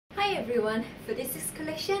Hi everyone, for this week's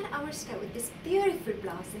collection I will start with this beautiful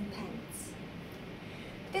blouse and pants.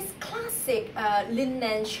 This classic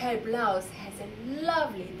linen shell blouse has a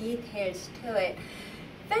lovely details to it.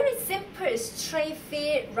 Very simple straight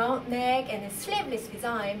fit, round neck and a sleeveless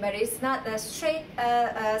design, but it's not a straight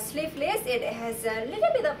sleeveless. It has a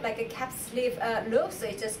little bit of like a cap sleeve look, so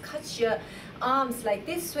it just cuts your arms like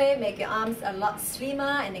this way, make your arms a lot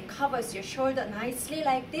slimmer, and it covers your shoulder nicely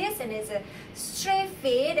like this, and it's a straight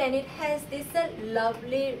fit, and it has this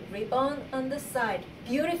lovely ribbon on the side.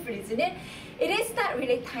 Beautiful, isn't it? It is not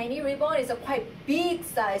really tiny ribbon, it's a quite big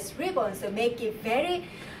size ribbon, so make it very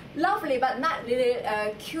lovely, but not really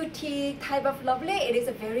cutie type of lovely. It is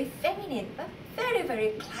a very feminine, but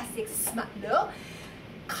very classic smart look.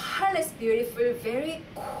 Colors beautiful, very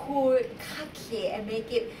cool khaki, and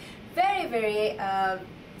make it very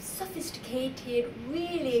sophisticated,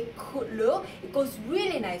 really cool look. It goes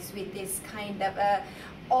really nice with this kind of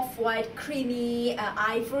off-white creamy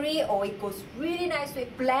ivory, or it goes really nice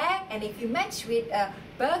with black, and if you match with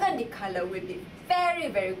burgundy color will be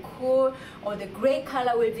very cool, or the gray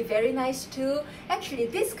color will be very nice too. Actually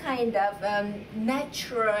this kind of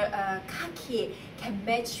natural khaki can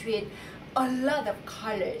match with a lot of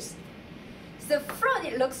colors. The front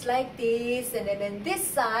it looks like this, and then on this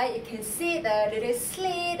side you can see the little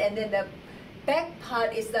slit, and then the back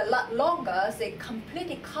part is a lot longer, so it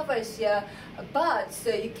completely covers your butt, so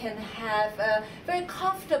you can have a very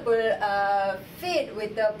comfortable fit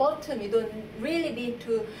with the bottom. You don't really need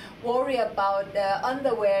to worry about the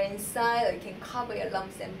underwear inside, or you can cover your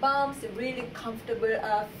lumps and bumps. A really comfortable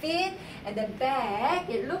fit. And then back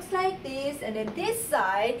it looks like this, and then this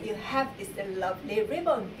side you have this lovely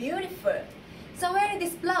ribbon. Beautiful. So wearing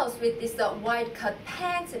this blouse with this wide cut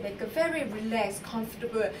pants and make a very relaxed,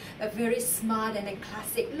 comfortable, a very smart and a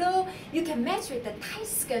classic look. You can match with the tight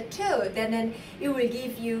skirt too. Then it will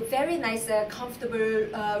give you very nice, comfortable,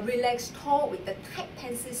 relaxed top with the tight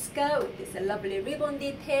pencil skirt with this lovely ribbon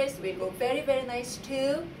details. Will go very nice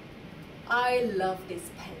too. I love this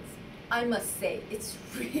pants. I must say it's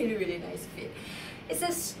really nice fit. It's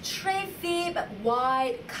a straight fit, but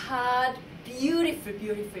wide cut, beautiful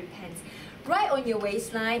pants. Right on your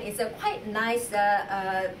waistline, it's a quite nice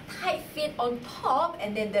tight fit on top,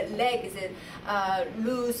 and then the leg is a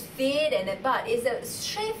loose fit, and the butt is a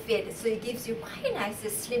straight fit, so it gives you quite a nice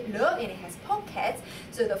slim look, and it has pockets.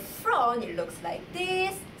 So the front it looks like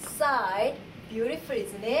this, side beautiful,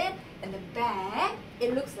 isn't it? And the back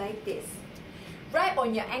it looks like this. Right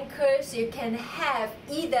on your ankles, you can have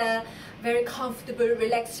either very comfortable,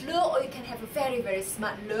 relaxed look, or you can have a very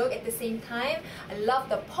smart look at the same time. I love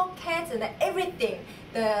the pockets and everything,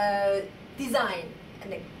 the design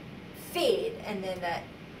and the fit, and then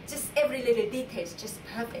just every little detail is just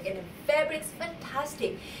perfect, and the fabric's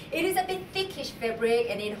fantastic. It is a bit thickish fabric,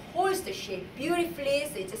 and it holds the shape beautifully,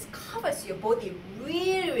 so it just covers your body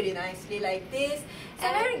really nicely like this. So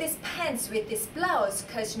I'm wearing these pants with this blouse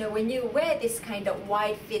because, you know, when you wear this kind of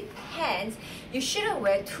wide fit pants, you shouldn't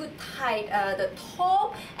wear too tight the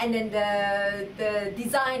top, and then the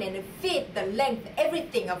design and the fit, the length,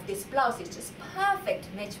 everything of this blouse is just perfect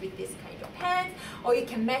to match with this kind of pants. Or you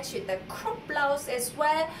can match with the crop blouse as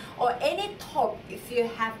well, or any top. If you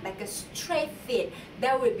have like a straight fit,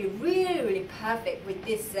 that would be really perfect with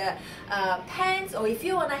this pants. Or if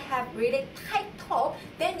you want to have really tight top,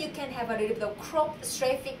 then you can have a little bit of cropped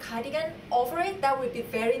straight fit cardigan over it. That would be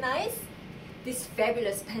very nice. These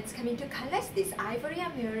fabulous pants come in two colors. This ivory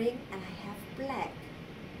I'm wearing, and I have black.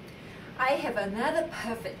 I have another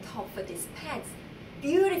perfect top for these pants.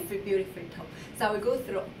 Beautiful top. So I will go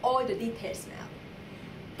through all the details now.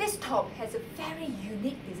 This top has a very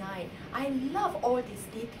unique design. I love all these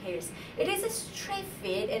details. It is a straight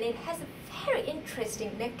fit, and it has a very interesting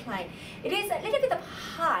neckline. It is a little bit of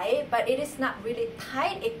high, but it is not really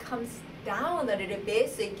tight. It comes down a little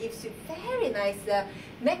bit, so it gives you very nice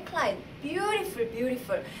neckline.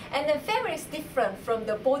 Beautiful. And the fabric is different from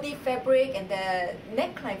the body fabric, and the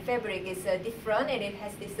neckline fabric is different, and it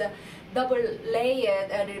has this double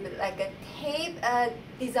layered, a little bit like a tape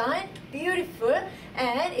design. Beautiful.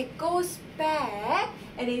 And it goes back,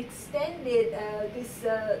 and it extended this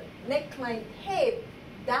neckline tape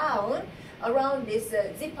down around this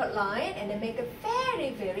zipper line, and then make a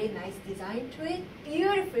very nice design to it.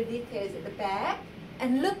 Beautiful details at the back.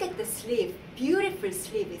 And look at the sleeve. Beautiful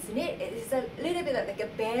sleeve, isn't it? It is a little bit like a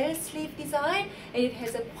bell sleeve design, and it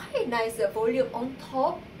has a quite nice volume on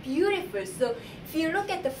top. Beautiful. So if you look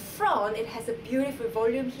at the front, it has a beautiful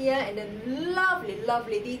volume here, and then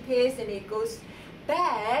lovely details, and it goes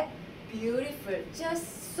back. Beautiful.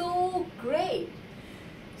 Just so great.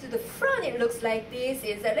 To the front, it looks like this.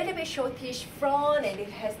 It's a little bit shortish front, and it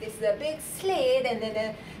has this big slit, and then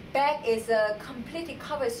the back is completely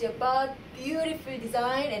covers your butt. Beautiful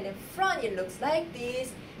design. And the front, it looks like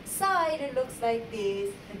this. Side, it looks like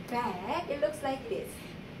this. The back, it looks like this.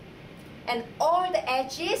 And all the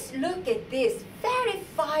edges, look at this, very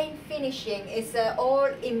fine finishing. It's all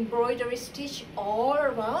embroidery stitch all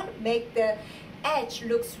around, make the edge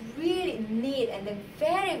looks really neat, and then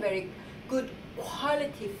very, very good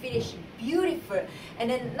quality finishing, beautiful. And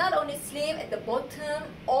then not only sleeve, at the bottom,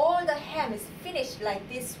 all the hem is finished like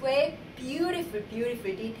this way, beautiful,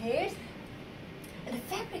 beautiful details. And the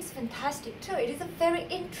fabric is fantastic too. It is a very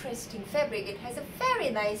interesting fabric. It has a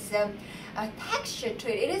very nice texture to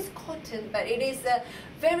it. It is cotton, but it is a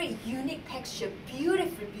very unique texture.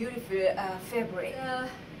 Beautiful, beautiful fabric.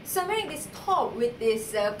 So I'm wearing this top with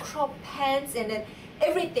this crop pants, and then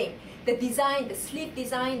everything. The design, the sleeve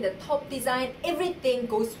design, the top design, everything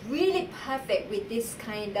goes really perfect with this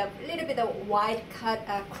kind of little bit of wide cut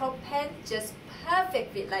crop pants, just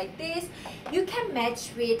perfect fit like this. You can match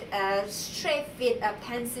with a straight fit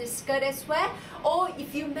pencil skirt as well, or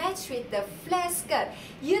if you match with the flare skirt,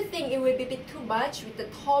 you think it will be a bit too much with the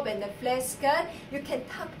top and the flare skirt, you can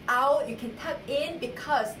tuck out, you can tuck in,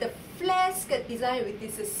 because the flare skirt design with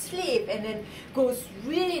this sleeve and then goes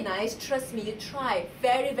really nice. Trust me, you try,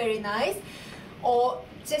 very, very nice. Or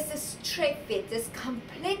just a straight fit, just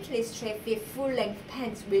completely straight fit, full length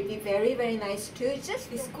pants will be very, very nice too. Just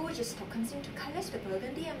this gorgeous top comes in two colors, the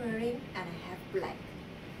burgundy I'm wearing, and I have black.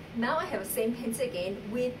 Now I have the same pants again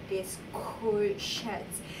with these cool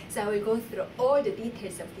shirts. So I will go through all the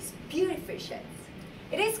details of these beautiful shirts.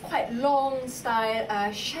 It is quite long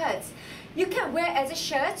style shirts. You can wear as a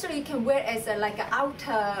shirt, or you can wear as a, like an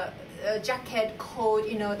outer jacket, coat,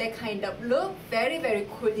 you know, that kind of look. Very, very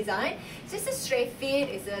cool design. It's just a straight fit,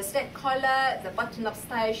 it's a straight collar, it's a button-up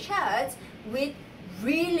style shirt with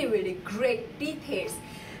really, really great details.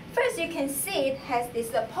 First, you can see it has these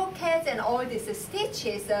pockets and all these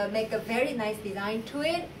stitches make a very nice design to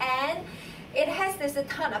it, and it has this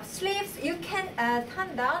ton-up sleeves. You can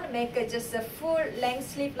turn down, make just a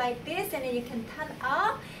full-length sleeve like this, and then you can turn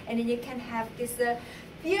up, and then you can have this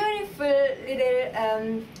beautiful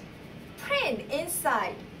little print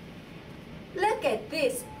inside. Look at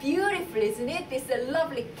this, beautiful, isn't it? This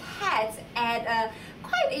lovely cat add a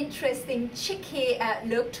quite interesting cheeky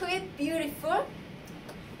look to it. Beautiful.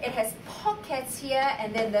 It has pockets here,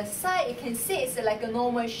 and then the side you can see it's like a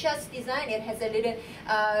normal shirt design. It has a little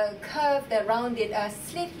curved rounded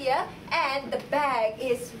slit here, and the bag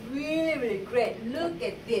is really, really great. Look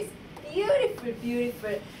at this, beautiful,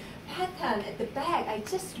 beautiful pattern at the back. I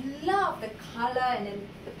just love the color, and then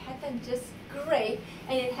the pattern just great.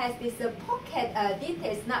 And it has this pocket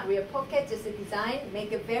details, not real pocket, just a design,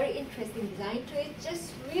 make a very interesting design to it.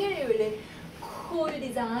 Just really, really cool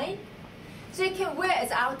design. So you can wear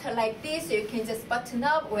as outer like this, or you can just button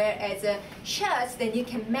up, wear as a shirt, then you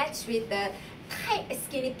can match with the tight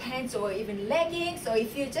skinny pants or even leggings. Or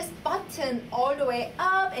if you just button all the way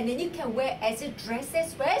up, and then you can wear as a dress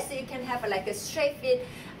as well, so you can have like a straight fit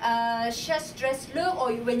shirt dress look,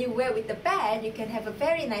 or when you wear with the band, you can have a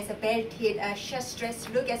very nice belted shirt dress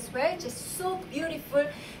look as well. Just so beautiful,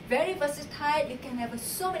 very versatile. You can have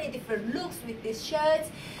so many different looks with these shirts.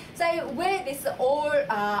 So I wear this all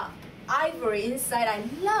ivory inside. I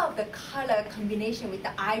love the color combination with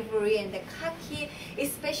the ivory and the khaki,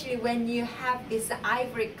 especially when you have this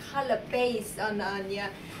ivory color base on your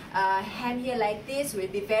hem here like this, will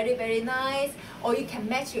be very, very nice. Or you can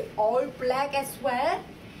match with all black as well.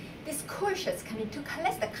 These cool shirts come in two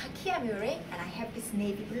colors, the khaki I'm wearing, and I have this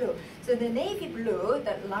navy blue. So the navy blue,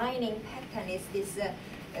 the lining pattern is this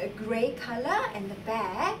gray color, and the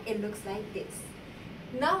back, it looks like this.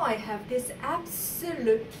 Now I have this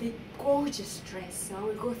absolutely gorgeous dress, so I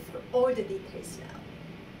will go through all the details now.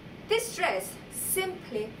 This dress,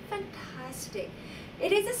 simply fantastic.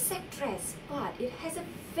 It is a set dress, but it has a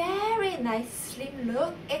very nice slim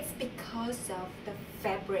look. It's because of the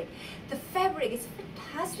fabric. The fabric is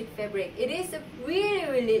fantastic fabric. It is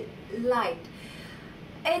really, really light.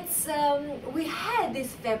 It's we had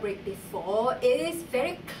this fabric before. It is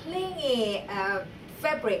very clingy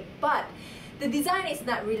fabric, but the design is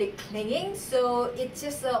not really clinging, so it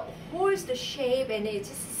just holds the shape, and it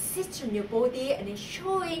just sits on your body, and it's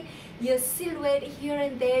showing your silhouette here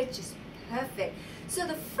and there, just perfect. So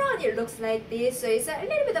the front, it looks like this, so it's a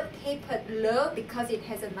little bit of tapered look because it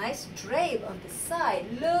has a nice drape on the side.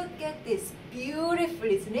 Look at this, beautiful,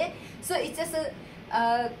 isn't it? So it just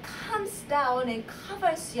comes down and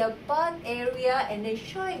covers your butt area, and then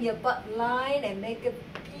showing your butt line, and make a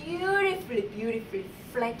beautifully, beautifully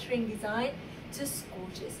flattering design. just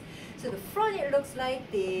gorgeous. So the front it looks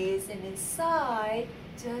like this, and inside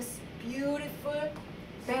just beautiful.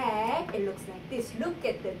 Back it looks like this. Look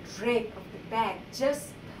at the drape of the bag, just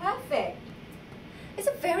perfect. It's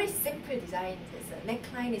a very simple design. The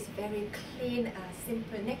neckline is very clean,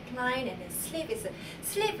 simple neckline, and then sleeve is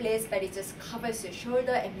sleeveless, but it just covers your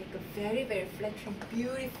shoulder and make a very, very flattering,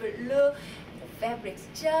 beautiful look. The fabric's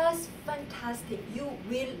just fantastic. You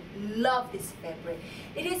will love this fabric.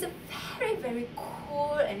 It is a very, very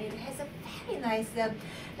cool, and it has a very nice,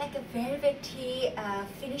 like a velvety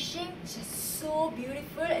finishing, just so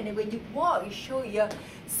beautiful. And then when you walk, you show your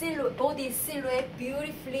silhouette, body silhouette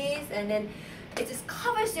beautifully, and then it just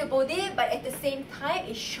covers your body, but at the same time,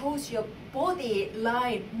 it shows your body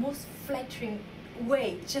line most flattering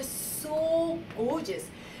way. Just so gorgeous.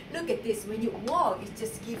 Look at this. When you walk, it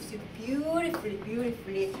just gives you beautifully,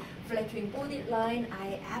 beautifully flattering body line.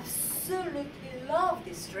 I absolutely love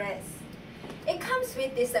this dress. It comes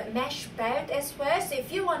with this mesh belt as well, so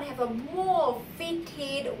if you want to have a more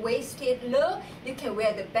fitted, waisted look, you can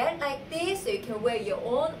wear the belt like this, so you can wear your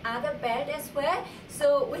own other belt as well.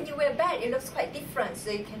 So when you wear belt, it looks quite different, so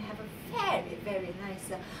you can have a very, very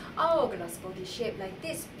nice hourglass body shape like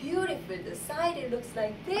this. Beautiful. The side, it looks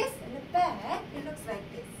like this, and the back, it looks like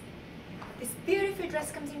this. This beautiful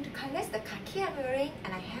dress comes in two colors, the khaki I'm wearing,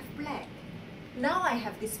 and I have black. Now I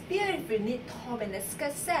have this beautiful knit top and a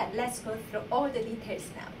skirt set. Let's go through all the details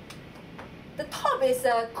now. The top is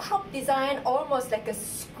a crop design, almost like a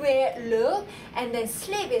square look, and then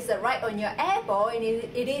sleeve is right on your elbow, and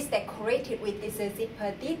it is decorated with these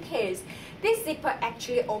zipper details. This zipper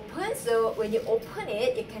actually opens, so when you open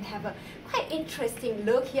it, you can have a quite interesting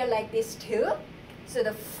look here like this too. So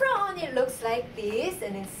the front, it looks like this,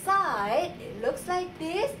 and inside, it looks like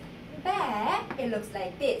this. Back, it looks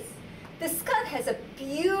like this. The skirt has a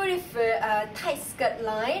beautiful tight skirt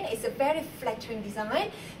line. It's a very flattering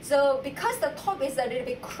design. So because the top is a little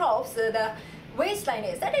bit cropped, so the waistline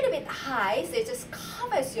is a little bit high, so it just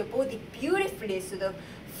covers your body beautifully. So the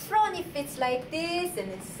front, it fits like this,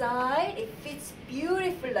 and inside, it fits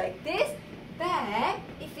beautiful like this. Back,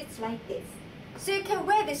 it fits like this. So you can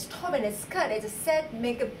wear this top and a skirt as a set,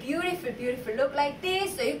 make a beautiful, beautiful look like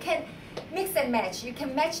this. So you can mix and match. You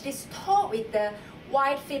can match this top with the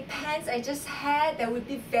wide fit pants I just had. That would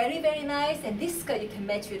be very, very nice. And this skirt you can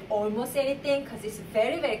match with almost anything because it's a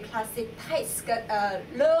very, very classic tight skirt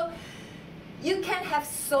look. You can have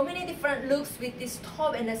so many different looks with this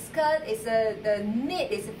top and the skirt. It's the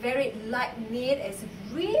knit is a very light knit. It's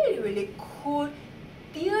a really, really cool,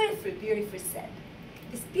 beautiful, beautiful set.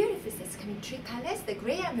 This beautiful set is coming in three colors. The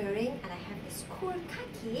grey I'm wearing, and I have this cool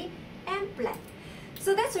khaki and black.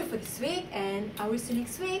 So that's all for this week, and I will see you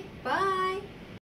next week. Bye!